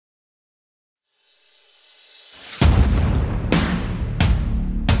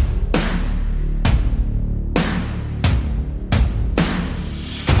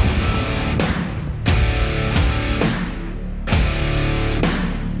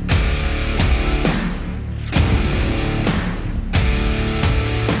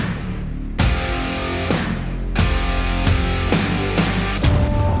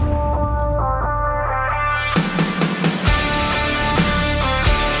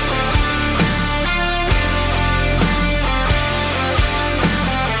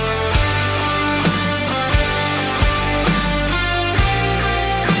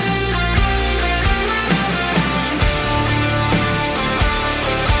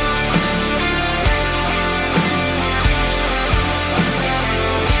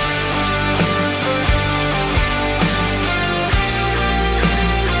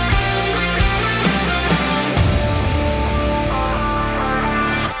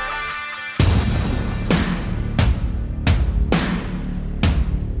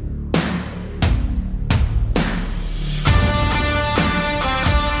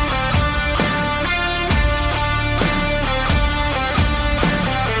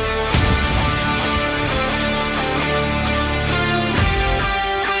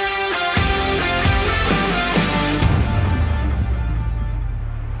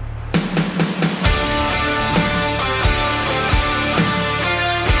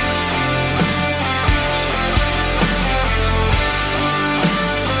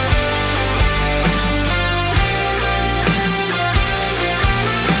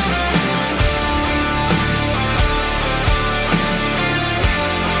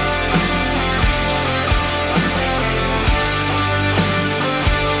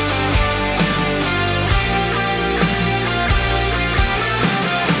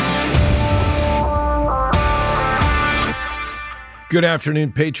Good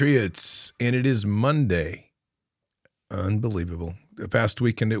afternoon, Patriots. And it is Monday. Unbelievable. A fast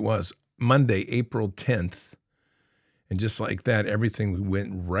weekend it was. Monday, April 10th. And just like that, everything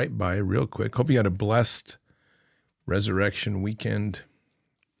went right by real quick. Hope you had a blessed resurrection weekend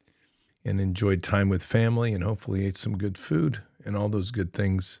and enjoyed time with family and hopefully ate some good food and all those good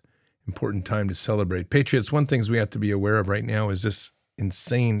things. Important time to celebrate. Patriots, one thing we have to be aware of right now is this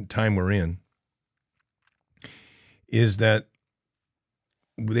insane time we're in is that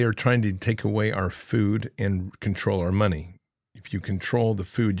they are trying to take away our food and control our money. If you control the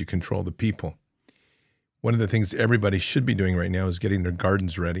food, you control the people. One of the things everybody should be doing right now is getting their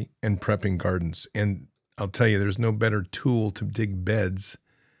gardens ready and prepping gardens. And I'll tell you, there's no better tool to dig beds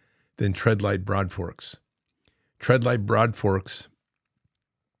than Treadlite Broad Forks. Treadlite Broad Forks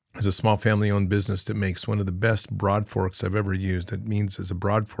is a small family-owned business that makes one of the best broad forks I've ever used. That means as a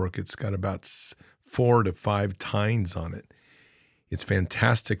broad fork, it's got about 4 to 5 tines on it. It's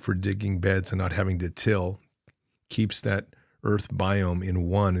fantastic for digging beds and not having to till. Keeps that earth biome in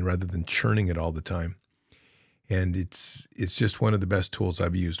one rather than churning it all the time. And it's just one of the best tools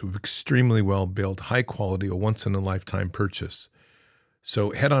I've used. Extremely well built, high quality, a once-in-a-lifetime purchase.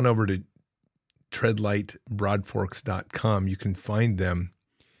 So head on over to treadlitebroadforks.com. You can find them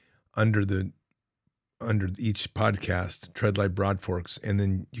under each podcast, Treadlite Broad Forks, and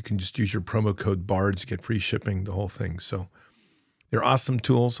then you can just use your promo code BARDS to get free shipping, the whole thing. So they're awesome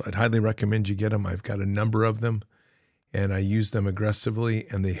tools. I'd highly recommend you get them. I've got a number of them, and I use them aggressively,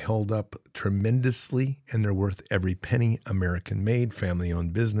 and they held up tremendously, and they're worth every penny. American-made,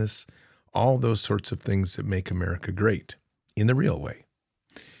 family-owned business, all those sorts of things that make America great in the real way.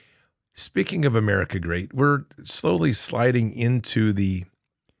 Speaking of America great, we're slowly sliding into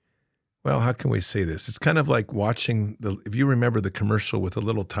how can we say this? It's kind of like watching if you remember the commercial with a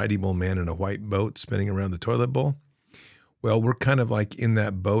little tidy bowl man in a white boat spinning around the toilet bowl. Well, we're kind of like in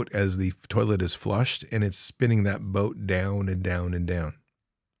that boat as the toilet is flushed, and it's spinning that boat down and down and down.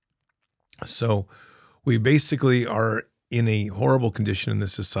 So we basically are in a horrible condition in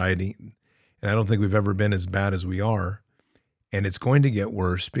this society, and I don't think we've ever been as bad as we are. And it's going to get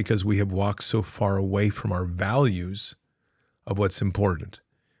worse because we have walked so far away from our values of what's important.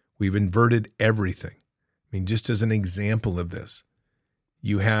 We've inverted everything. I mean, just as an example of this,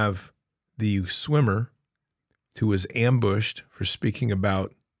 you have the swimmer who was ambushed for speaking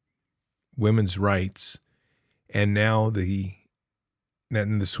about women's rights, and now the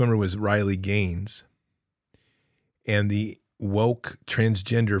swimmer was Riley Gaines, and the woke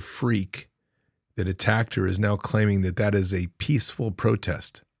transgender freak that attacked her is now claiming that is a peaceful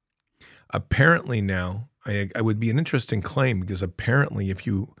protest. Apparently now, I would be an interesting claim because apparently if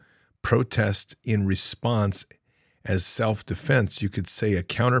you protest in response as self-defense, you could say a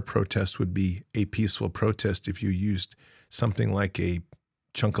counter-protest would be a peaceful protest if you used something like a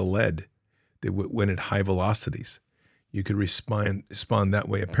chunk of lead that went at high velocities. You could respond that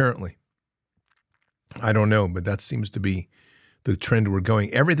way, apparently. I don't know, but that seems to be the trend we're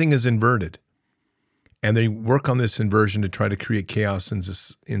going. Everything is inverted. And they work on this inversion to try to create chaos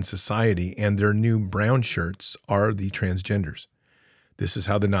in society, and their new brown shirts are the transgenders. This is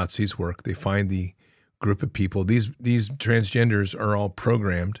how the Nazis work. They find the group of people. These transgenders are all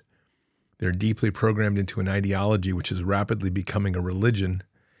programmed. They're deeply programmed into an ideology which is rapidly becoming a religion,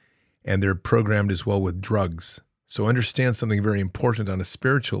 and they're programmed as well with drugs. So understand something very important on a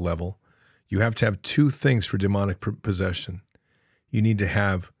spiritual level. You have to have 2 things for demonic possession. You need to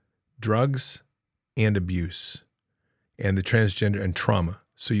have drugs and abuse, and the transgender and trauma.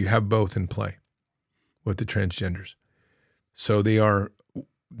 So you have both in play with the transgenders. So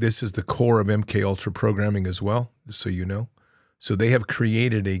this is the core of MK Ultra programming as well, just so you know. So they have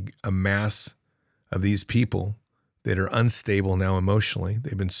created a mass of these people that are unstable now emotionally.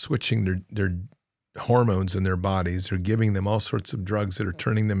 They've been switching their hormones in their bodies. They're giving them all sorts of drugs that are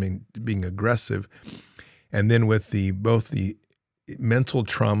turning them into being aggressive. And then with both the mental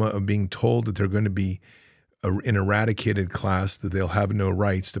trauma of being told that they're going to be an eradicated class, that they'll have no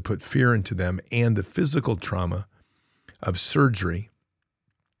rights, to put fear into them, and the physical trauma of surgery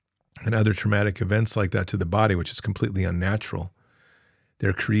and other traumatic events like that to the body, which is completely unnatural.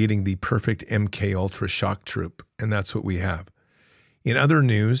 They're creating the perfect MK Ultra shock troop, and that's what we have. In other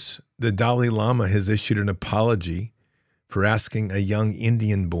news, the Dalai Lama has issued an apology for asking a young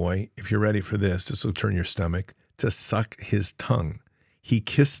Indian boy, if you're ready for this will turn your stomach, to suck his tongue. He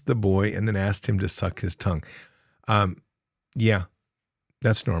kissed the boy and then asked him to suck his tongue. Yeah,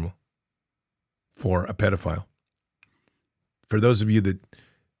 that's normal for a pedophile. For those of you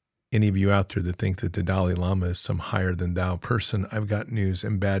any of you out there that think that the Dalai Lama is some higher than thou person, I've got news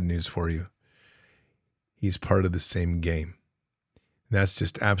and bad news for you. He's part of the same game. That's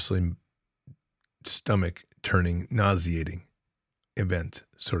just absolutely stomach-turning, nauseating event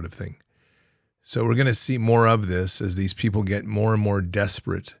sort of thing. So we're going to see more of this as these people get more and more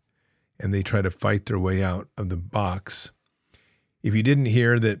desperate and they try to fight their way out of the box. If you didn't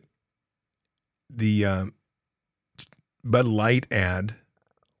hear that the Bud Light ad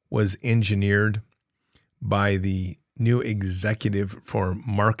was engineered by the new executive for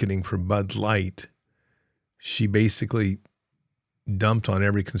marketing for Bud Light, she basically dumped on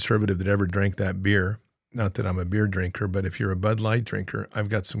every conservative that ever drank that beer. Not that I'm a beer drinker, but if you're a Bud Light drinker, I've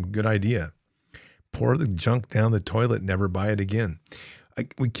got some good idea. Pour the junk down the toilet, never buy it again.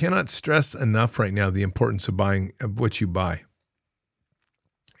 We cannot stress enough right now the importance of buying of what you buy.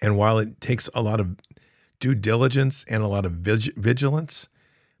 And while it takes a lot of due diligence and a lot of vigilance,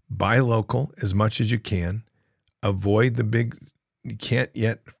 buy local as much as you can. Avoid the big, you can't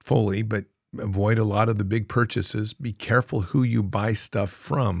yet fully, but avoid a lot of the big purchases. Be careful who you buy stuff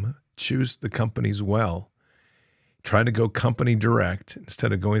from. Choose the companies well. Try to go company direct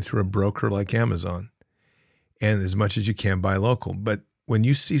instead of going through a broker like Amazon. And as much as you can, buy local. But when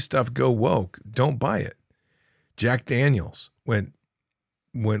you see stuff go woke, don't buy it. Jack Daniels went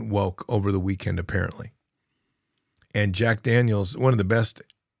woke over the weekend, apparently. And Jack Daniels, one of the best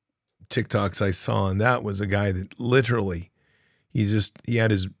TikToks I saw on that was a guy that literally, he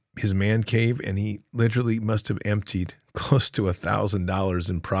had his man cave and he literally must have emptied close to $1,000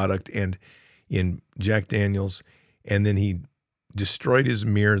 in product and in Jack Daniels. And then he destroyed his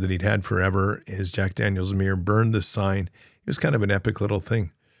mirror that he'd had forever, his Jack Daniels mirror, burned the sign. It was kind of an epic little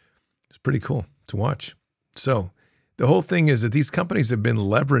thing. It's pretty cool to watch. So the whole thing is that these companies have been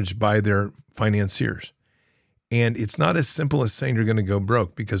leveraged by their financiers. And it's not as simple as saying you're going to go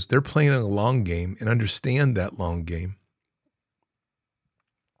broke because they're playing a long game and understand that long game.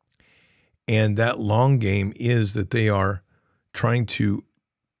 And that long game is that they are trying to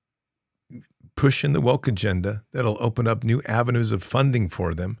push in the woke agenda that'll open up new avenues of funding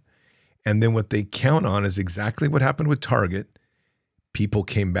for them. And then what they count on is exactly what happened with Target. People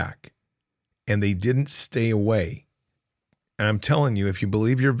came back and they didn't stay away. And I'm telling you, if you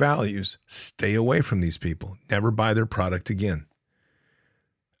believe your values, stay away from these people. Never buy their product again.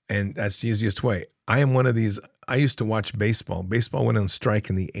 And that's the easiest way. I am one of these. I used to watch baseball. Baseball went on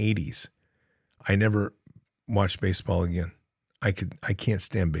strike in the 80s. I never watched baseball again. I can't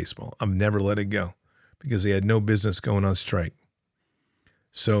stand baseball. I've never let it go because they had no business going on strike.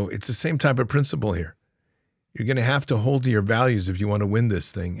 So it's the same type of principle here. You're going to have to hold to your values if you want to win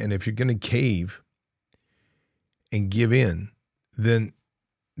this thing. And if you're going to cave and give in, then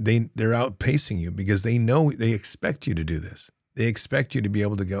they're outpacing you because they know, they expect you to do this. They expect you to be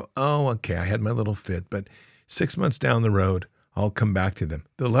able to go, oh, okay, I had my little fit, but 6 months down the road, I'll come back to them.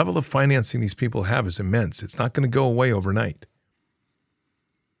 The level of financing these people have is immense. It's not going to go away overnight.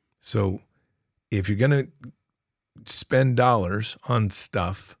 So if you're going to spend dollars on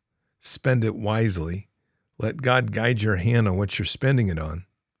stuff, spend it wisely. Let God guide your hand on what you're spending it on.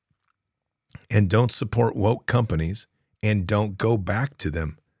 And don't support woke companies and don't go back to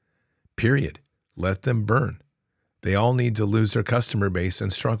them, period. Let them burn. They all need to lose their customer base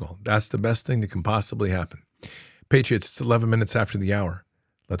and struggle. That's the best thing that can possibly happen. Patriots, it's 11 minutes after the hour.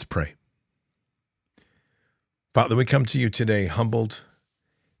 Let's pray. Father, we come to you today humbled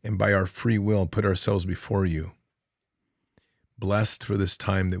and by our free will put ourselves before you. Blessed for this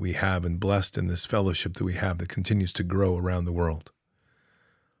time that we have and blessed in this fellowship that we have that continues to grow around the world.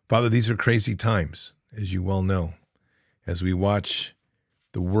 Father, these are crazy times, as you well know, as we watch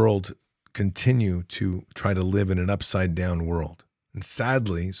the world continue to try to live in an upside-down world. And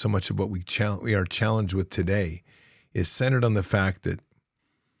sadly, so much of what we are challenged with today is centered on the fact that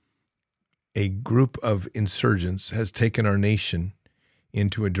a group of insurgents has taken our nation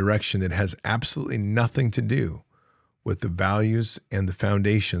into a direction that has absolutely nothing to do with the values and the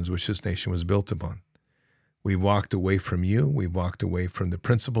foundations which this nation was built upon. We've walked away from you. We've walked away from the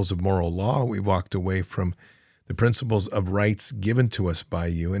principles of moral law. We've walked away from the principles of rights given to us by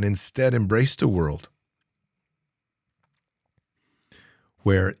you and instead embraced a world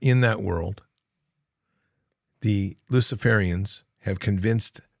where in that world, the Luciferians have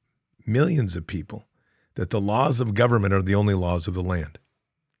convinced millions of people that the laws of government are the only laws of the land.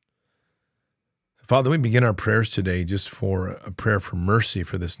 Father, we begin our prayers today just for a prayer for mercy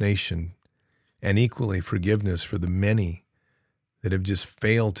for this nation and equally forgiveness for the many that have just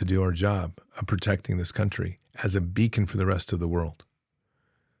failed to do our job of protecting this country as a beacon for the rest of the world.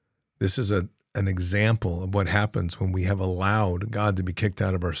 This is an example of what happens when we have allowed God to be kicked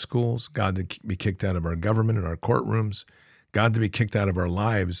out of our schools, God to be kicked out of our government and our courtrooms, God to be kicked out of our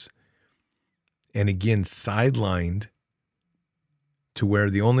lives, and again, sidelined to where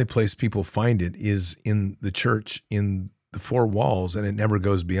the only place people find it is in the church, in the four walls, and it never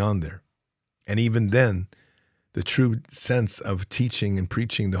goes beyond there. And even then, the true sense of teaching and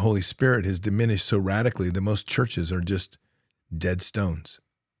preaching the Holy Spirit has diminished so radically that most churches are just dead stones.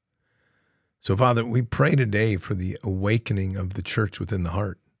 So, Father, we pray today for the awakening of the church within the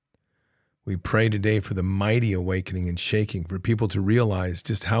heart. We pray today for the mighty awakening and shaking, for people to realize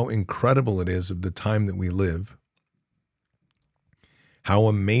just how incredible it is of the time that we live, how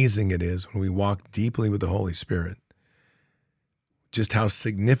amazing it is when we walk deeply with the Holy Spirit, just how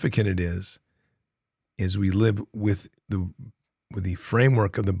significant it is as we live with the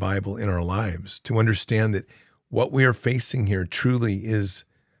framework of the Bible in our lives, to understand that what we are facing here truly is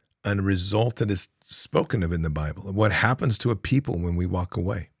a result that is spoken of in the Bible, of what happens to a people when we walk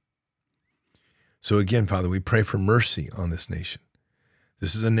away. So again, Father, we pray for mercy on this nation.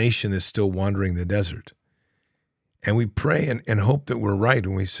 This is a nation that's still wandering the desert. And we pray and hope that we're right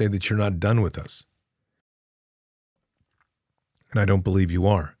when we say that you're not done with us. And I don't believe you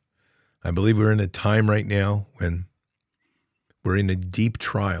are. I believe we're in a time right now when we're in a deep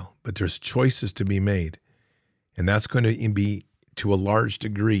trial, but there's choices to be made. And that's going to be, to a large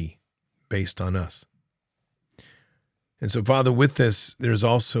degree, based on us. And so, Father, with this, there's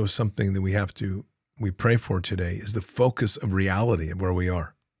also something that we pray for today, is the focus of reality of where we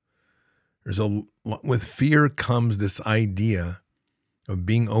are. With fear comes this idea of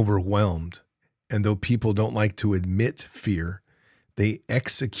being overwhelmed. And though people don't like to admit fear, they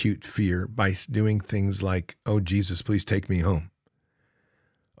execute fear by doing things like, oh, Jesus, please take me home.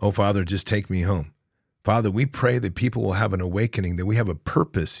 Oh, Father, just take me home. Father, we pray that people will have an awakening, that we have a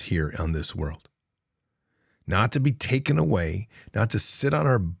purpose here on this world. Not to be taken away, not to sit on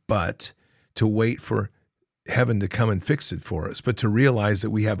our butt to wait for heaven to come and fix it for us, but to realize that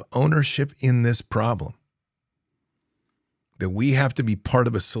we have ownership in this problem, that we have to be part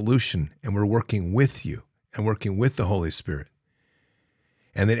of a solution, and we're working with you and working with the Holy Spirit,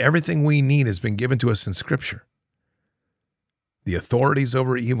 and that everything we need has been given to us in Scripture. The authorities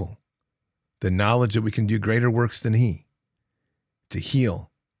over evil, the knowledge that we can do greater works than He, to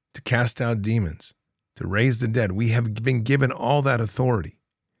heal, to cast out demons, to raise the dead. We have been given all that authority.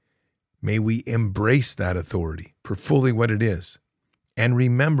 May we embrace that authority for fully what it is. And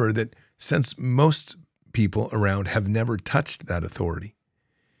remember that since most people around have never touched that authority,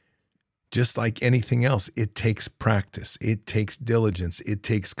 just like anything else, it takes practice, it takes diligence, it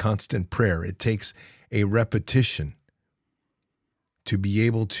takes constant prayer, it takes a repetition to be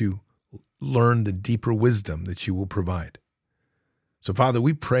able to learn the deeper wisdom that you will provide. So, Father,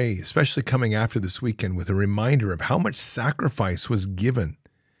 we pray, especially coming after this weekend, with a reminder of how much sacrifice was given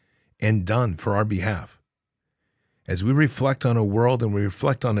and done for our behalf. As we reflect on a world and we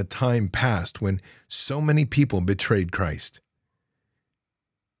reflect on a time past when so many people betrayed Christ,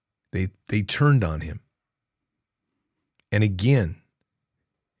 they turned on Him. And again,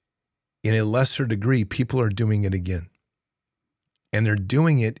 in a lesser degree, people are doing it again. And they're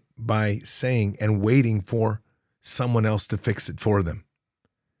doing it by saying and waiting for someone else to fix it for them.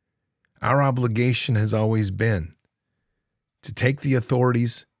 Our obligation has always been to take the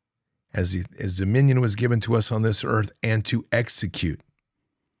authorities as dominion was given to us on this earth and to execute.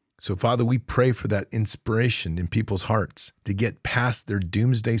 So, Father, we pray for that inspiration in people's hearts to get past their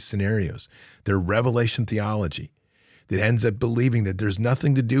doomsday scenarios, their revelation theology that ends up believing that there's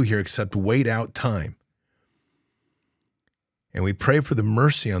nothing to do here except wait out time. And we pray for the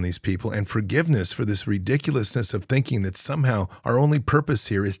mercy on these people and forgiveness for this ridiculousness of thinking that somehow our only purpose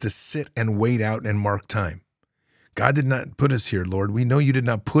here is to sit and wait out and mark time. God did not put us here, Lord. We know you did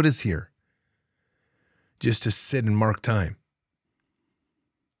not put us here just to sit and mark time.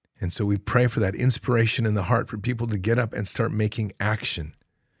 And so we pray for that inspiration in the heart for people to get up and start making action,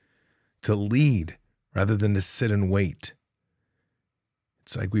 to lead rather than to sit and wait.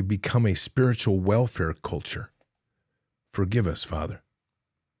 It's like we've become a spiritual welfare culture. Forgive us, Father.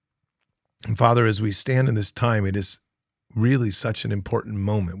 And Father, as we stand in this time, it is really such an important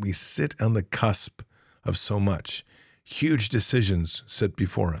moment. We sit on the cusp of so much. Huge decisions sit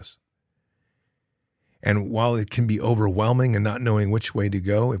before us. And while it can be overwhelming and not knowing which way to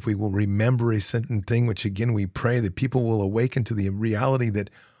go, if we will remember a certain thing, which again we pray that people will awaken to the reality that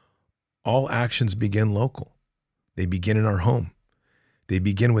all actions begin local. They begin in our home. They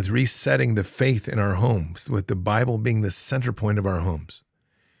begin with resetting the faith in our homes, with the Bible being the center point of our homes.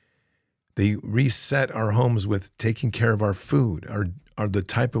 They reset our homes with taking care of our food, the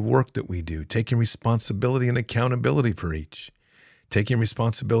type of work that we do, taking responsibility and accountability for each, taking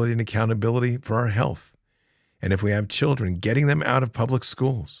responsibility and accountability for our health. And if we have children, getting them out of public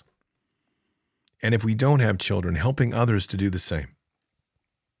schools. And if we don't have children, helping others to do the same.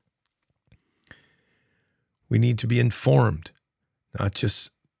 We need to be informed, not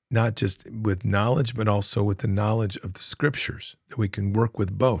just with knowledge, but also with the knowledge of the scriptures, that we can work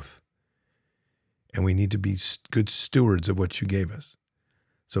with both. And we need to be good stewards of what you gave us.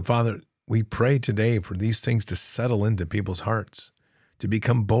 So, Father, we pray today for these things to settle into people's hearts, to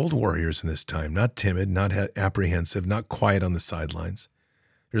become bold warriors in this time, not timid, not apprehensive, not quiet on the sidelines.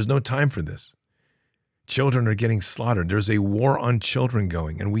 There's no time for this. Children are getting slaughtered. There's a war on children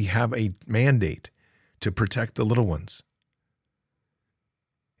going, and we have a mandate to protect the little ones.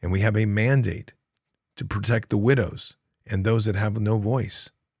 And we have a mandate to protect the widows and those that have no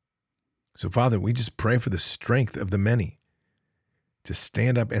voice. So, Father, we just pray for the strength of the many to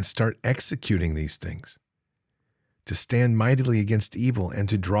stand up and start executing these things, to stand mightily against evil and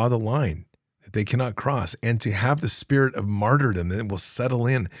to draw the line that they cannot cross, and to have the spirit of martyrdom that will settle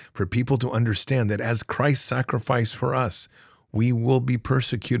in for people to understand that as Christ sacrificed for us, we will be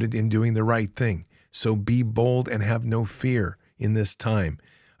persecuted in doing the right thing. So be bold and have no fear in this time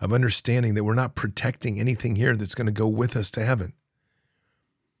of understanding that we're not protecting anything here that's going to go with us to heaven.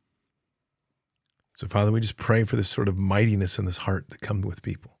 So, Father, we just pray for this sort of mightiness in this heart that comes with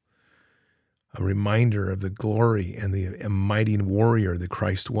people. A reminder of the glory and the mighty warrior that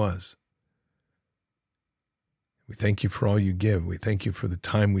Christ was. We thank you for all you give. We thank you for the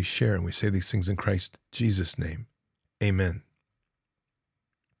time we share, and we say these things in Christ Jesus' name. Amen.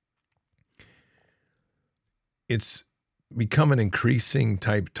 It's become an increasing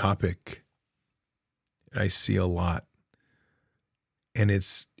type topic. I see a lot. And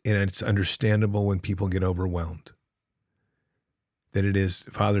it's understandable when people get overwhelmed. That it is,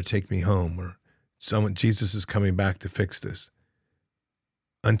 Father, take me home, or Jesus is coming back to fix this.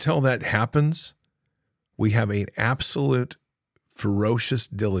 Until that happens, we have an absolute ferocious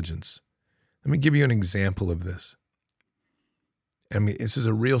diligence. Let me give you an example of this. I mean, this is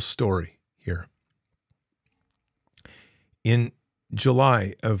a real story here. In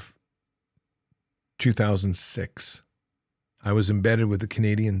July of 2006, I was embedded with the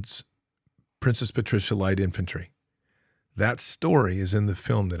Canadians, Princess Patricia Light Infantry. That story is in the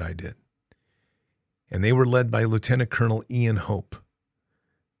film that I did. And they were led by Lieutenant Colonel Ian Hope.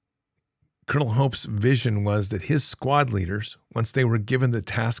 Colonel Hope's vision was that his squad leaders, once they were given the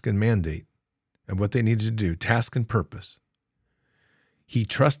task and mandate of what they needed to do, task and purpose, he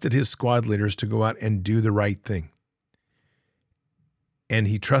trusted his squad leaders to go out and do the right thing. And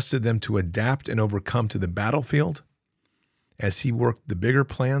he trusted them to adapt and overcome to the battlefield as he worked the bigger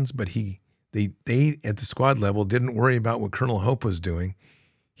plans, but they at the squad level didn't worry about what Colonel Hope was doing.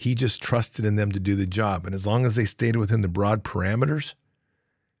 He just trusted in them to do the job. And as long as they stayed within the broad parameters,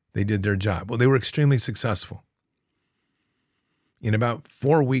 they did their job. Well, they were extremely successful. In about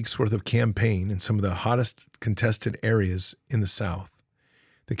 4 weeks worth of campaign in some of the hottest contested areas in the South,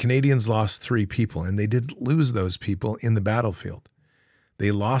 the Canadians lost 3 people, and they didn't lose those people in the battlefield. They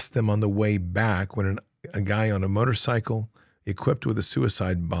lost them on the way back when a guy on a motorcycle equipped with a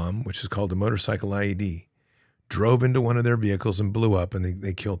suicide bomb, which is called a motorcycle IED, drove into one of their vehicles and blew up, and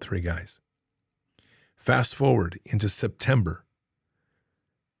they killed 3 guys. Fast forward into September.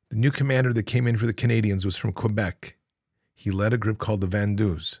 The new commander that came in for the Canadians was from Quebec. He led a group called the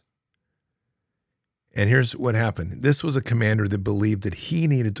Vandus. And here's what happened. This was a commander that believed that he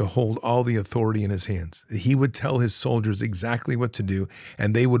needed to hold all the authority in his hands. That he would tell his soldiers exactly what to do,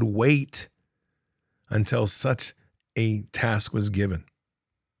 and they would wait until such a task was given.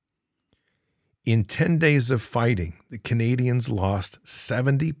 In 10 days of fighting, the Canadians lost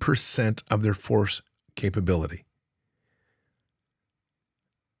 70% of their force capability.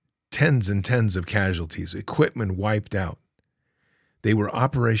 Tens and tens of casualties, equipment wiped out. They were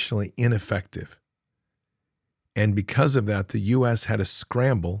operationally ineffective. And because of that, the U.S. had to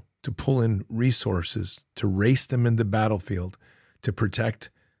scramble to pull in resources to race them in the battlefield to protect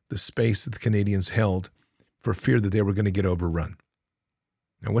the space that the Canadians held for fear that they were going to get overrun.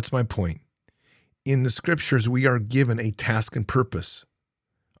 Now, what's my point? In the scriptures, we are given a task and purpose,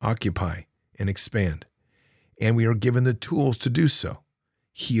 occupy and expand. And we are given the tools to do so.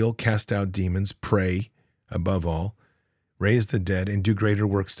 Heal, cast out demons, pray, above all, raise the dead, and do greater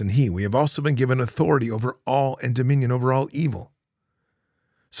works than he. We have also been given authority over all and dominion over all evil.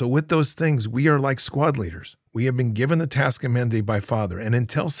 So with those things, we are like squad leaders. We have been given the task and mandate by Father, and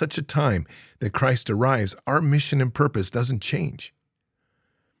until such a time that Christ arrives, our mission and purpose doesn't change.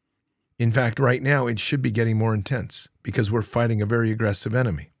 In fact, right now, it should be getting more intense because we're fighting a very aggressive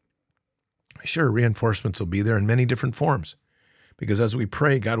enemy. Sure, reinforcements will be there in many different forms because as we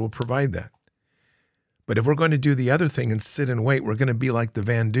pray, God will provide that. But if we're going to do the other thing and sit and wait, we're going to be like the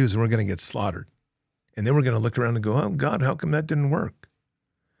Vandus and we're going to get slaughtered. And then we're going to look around and go, oh, God, how come that didn't work?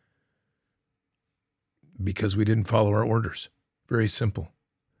 because we didn't follow our orders. Very simple.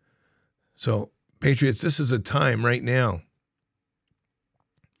 So, Patriots, this is a time right now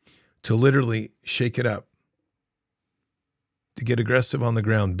to literally shake it up, to get aggressive on the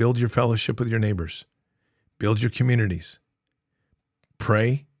ground, build your fellowship with your neighbors, build your communities,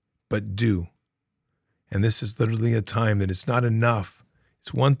 pray, but do. And this is literally a time that it's not enough.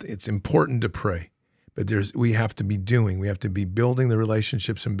 It's important to pray, but we have to be doing. We have to be building the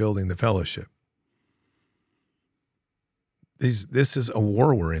relationships and building the fellowship. This is a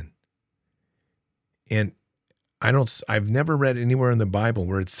war we're in. And I've never read anywhere in the Bible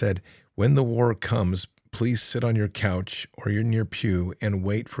where it said, when the war comes, please sit on your couch or in your pew and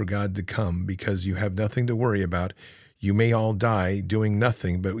wait for God to come because you have nothing to worry about. You may all die doing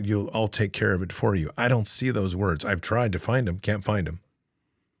nothing, but I'll take care of it for you. I don't see those words. I've tried to find them, can't find them.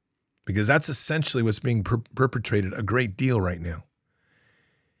 Because that's essentially what's being perpetrated a great deal right now.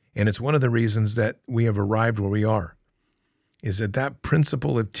 And it's one of the reasons that we have arrived where we are, is that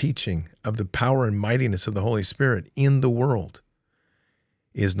principle of teaching of the power and mightiness of the Holy Spirit in the world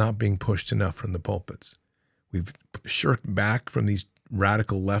is not being pushed enough from the pulpits. We've shirked back from these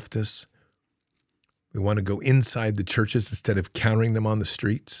radical leftists. We want to go inside the churches instead of countering them on the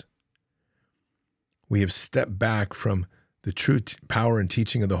streets. We have stepped back from the true power and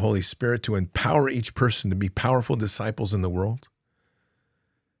teaching of the Holy Spirit to empower each person to be powerful disciples in the world.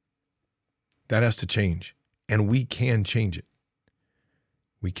 That has to change, and we can change it.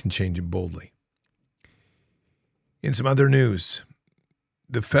 We can change it boldly. In some other news,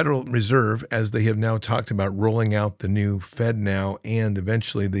 the Federal Reserve, as they have now talked about rolling out the new FedNow and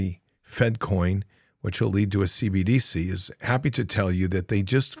eventually the FedCoin, which will lead to a CBDC, is happy to tell you that they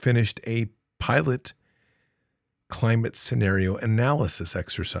just finished a pilot climate scenario analysis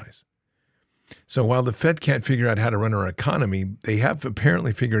exercise. So while the Fed can't figure out how to run our economy, they have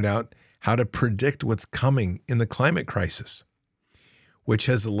apparently figured out how to predict what's coming in the climate crisis, which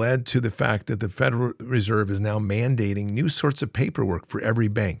has led to the fact that the Federal Reserve is now mandating new sorts of paperwork for every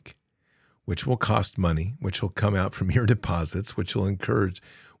bank, which will cost money, which will come out from your deposits, which will encourage,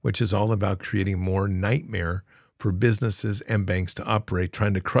 which is all about creating more nightmare for businesses and banks to operate,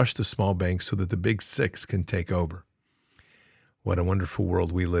 trying to crush the small banks so that the big six can take over. What a wonderful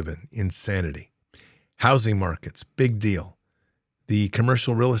world we live in. Insanity. Housing markets, big deal. The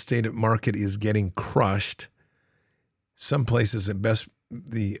commercial real estate market is getting crushed. Some places at best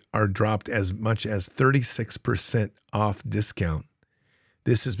are dropped as much as 36% off discount.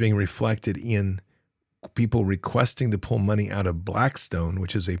 This is being reflected in people requesting to pull money out of Blackstone,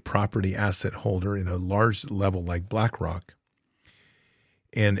 which is a property asset holder in a large level like BlackRock.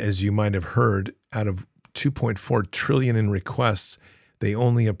 And as you might have heard, out of $2.4 trillion in requests, they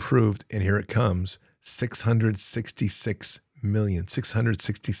only approved, and here it comes, $666 million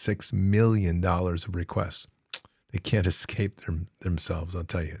of requests. They can't escape themselves, I'll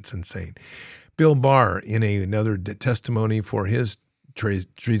tell you. It's insane. Bill Barr, in another testimony for his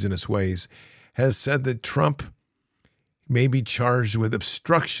treasonous ways, has said that Trump may be charged with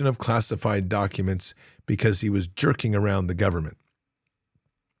obstruction of classified documents because he was jerking around the government.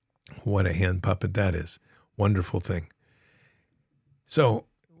 What a hand puppet that is. Wonderful thing. So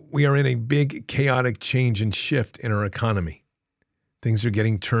we are in a big chaotic change and shift in our economy. Things are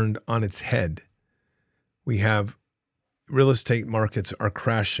getting turned on its head. We have real estate markets are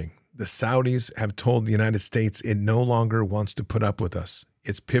crashing. The Saudis have told the United States it no longer wants to put up with us.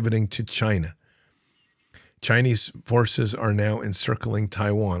 It's pivoting to China. Chinese forces are now encircling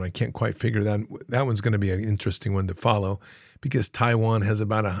Taiwan. I can't quite figure that. That one's going to be an interesting one to follow because Taiwan has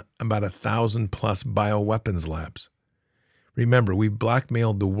about 1,000 plus bioweapons labs. Remember, we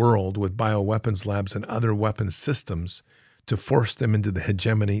blackmailed the world with bioweapons labs and other weapons systems to force them into the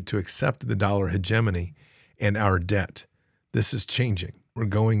hegemony, to accept the dollar hegemony and our debt. This is changing. We're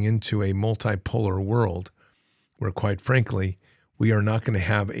going into a multipolar world where, quite frankly, we are not going to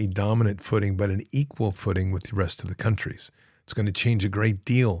have a dominant footing, but an equal footing with the rest of the countries. It's going to change a great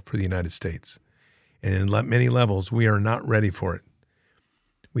deal for the United States. And in many levels, we are not ready for it.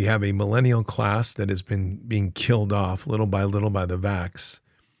 We have a millennial class that has been being killed off little by the vax.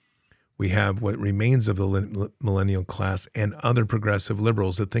 We have what remains of the millennial class and other progressive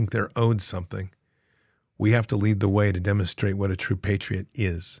liberals that think they're owed something. We have to lead the way to demonstrate what a true patriot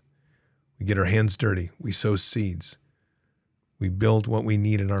is. We get our hands dirty. We sow seeds. We build what we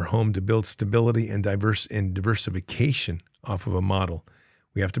need in our home to build stability and diversification off of a model.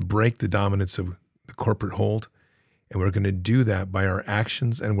 We have to break the dominance of the corporate hold, and we're going to do that by our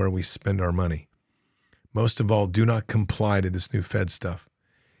actions and where we spend our money. Most of all, do not comply to this new Fed stuff.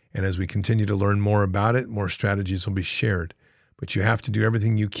 And as we continue to learn more about it, more strategies will be shared. But you have to do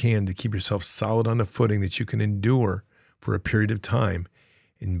everything you can to keep yourself solid on a footing that you can endure for a period of time.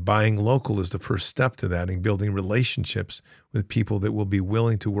 And buying local is the first step to that, and building relationships with people that will be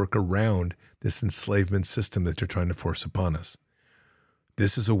willing to work around this enslavement system that they're trying to force upon us.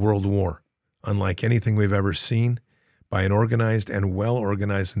 This is a world war, unlike anything we've ever seen, by an organized and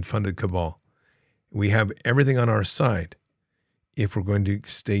well-organized and funded cabal. We have everything on our side if we're going to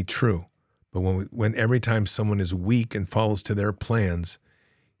stay true. But when every time someone is weak and follows to their plans,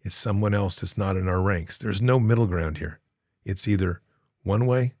 it's someone else that's not in our ranks. There's no middle ground here. It's either one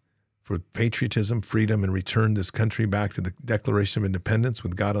way for patriotism, freedom, and return this country back to the Declaration of Independence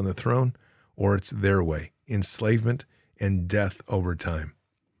with God on the throne, or it's their way, enslavement and death over time.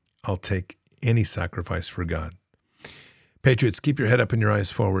 I'll take any sacrifice for God. Patriots, keep your head up and your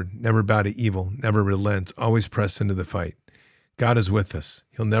eyes forward. Never bow to evil, never relent, always press into the fight. God is with us.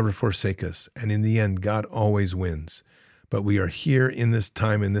 He'll never forsake us. And in the end, God always wins. But we are here in this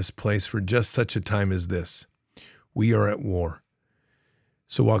time, in this place, for just such a time as this. We are at war.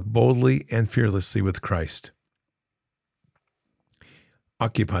 So walk boldly and fearlessly with Christ.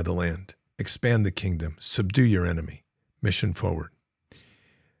 Occupy the land. Expand the kingdom. Subdue your enemy. Mission forward.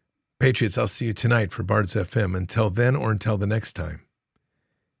 Patriots, I'll see you tonight for Bards FM. Until then, or until the next time,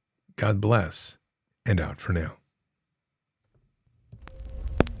 God bless, and out for now.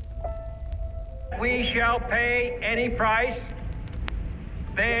 We shall pay any price,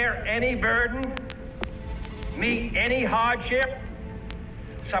 bear any burden, meet any hardship,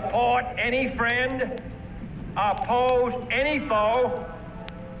 support any friend, oppose any foe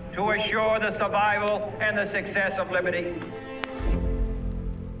to assure the survival and the success of liberty.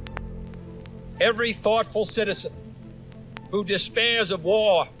 Every thoughtful citizen who despairs of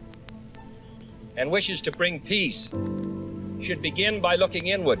war and wishes to bring peace should begin by looking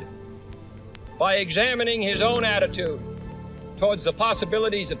inward, by examining his own attitude towards the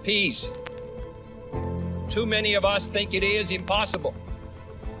possibilities of peace. Too many of us think it is impossible.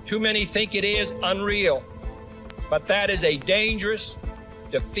 Too many think it is unreal. But that is a dangerous,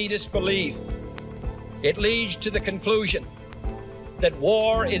 defeatist belief. It leads to the conclusion that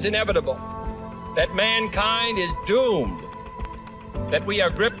war is inevitable, that mankind is doomed, that we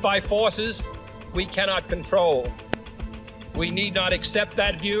are gripped by forces we cannot control. We need not accept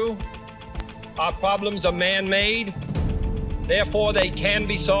that view. Our problems are man-made, therefore they can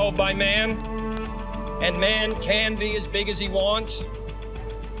be solved by man, and man can be as big as he wants.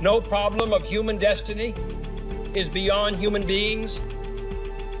 No problem of human destiny is beyond human beings.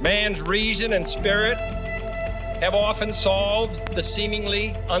 Man's reason and spirit have often solved the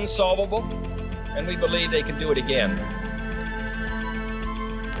seemingly unsolvable, and we believe they can do it again.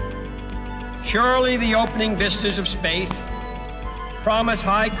 Surely the opening vistas of space promise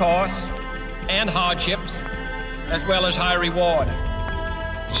high costs and hardships, as well as high reward.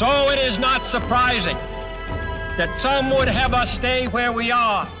 So it is not surprising that some would have us stay where we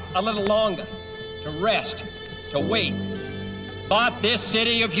are a little longer, to rest, to wait. But this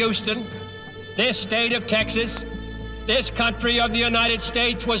city of Houston, this state of Texas, this country of the United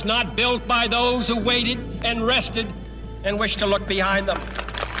States was not built by those who waited and rested and wished to look behind them.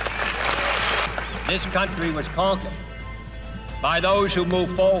 This country was conquered by those who move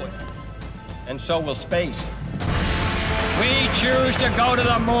forward, and so will space. We choose to go to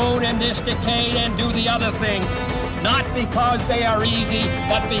the moon in this decade and do the other thing, not because they are easy,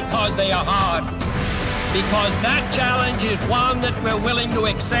 but because they are hard. Because that challenge is one that we're willing to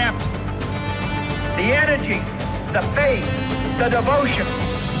accept. The energy, the faith, the devotion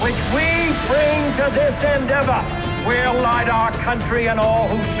which we bring to this endeavor will light our country and all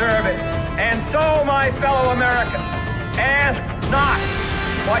who serve it. And so, my fellow Americans, ask not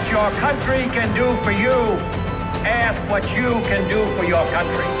what your country can do for you. Ask what you can do for your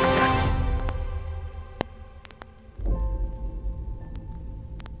country.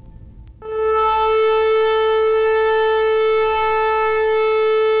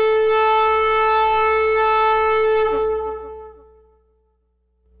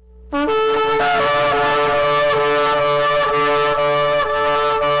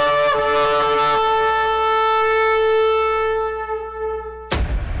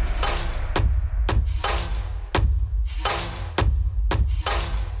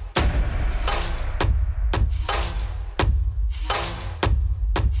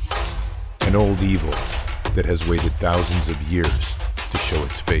 An old evil that has waited thousands of years to show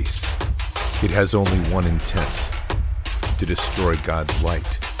its face. It has only one intent: to destroy God's light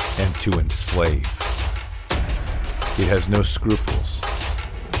and to enslave. It has no scruples.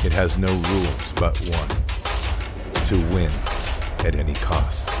 It has no rules but one: to win at any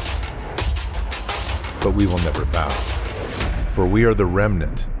cost. But we will never bow. For we are the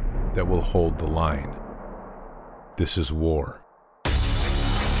remnant that will hold the line. This is war.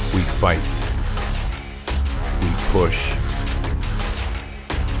 We fight. We push.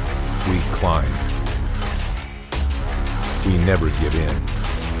 We climb. We never give in.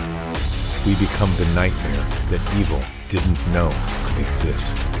 We become the nightmare that evil didn't know could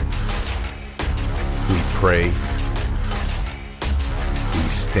exist. We pray. We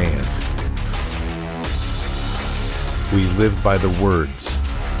stand. We live by the words,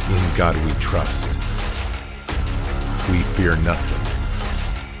 "In God we trust." We fear nothing.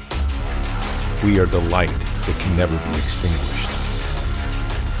 We are the light that can never be extinguished.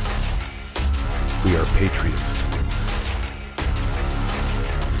 We are patriots.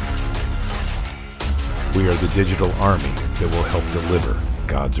 We are the digital army that will help deliver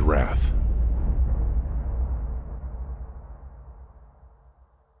God's wrath.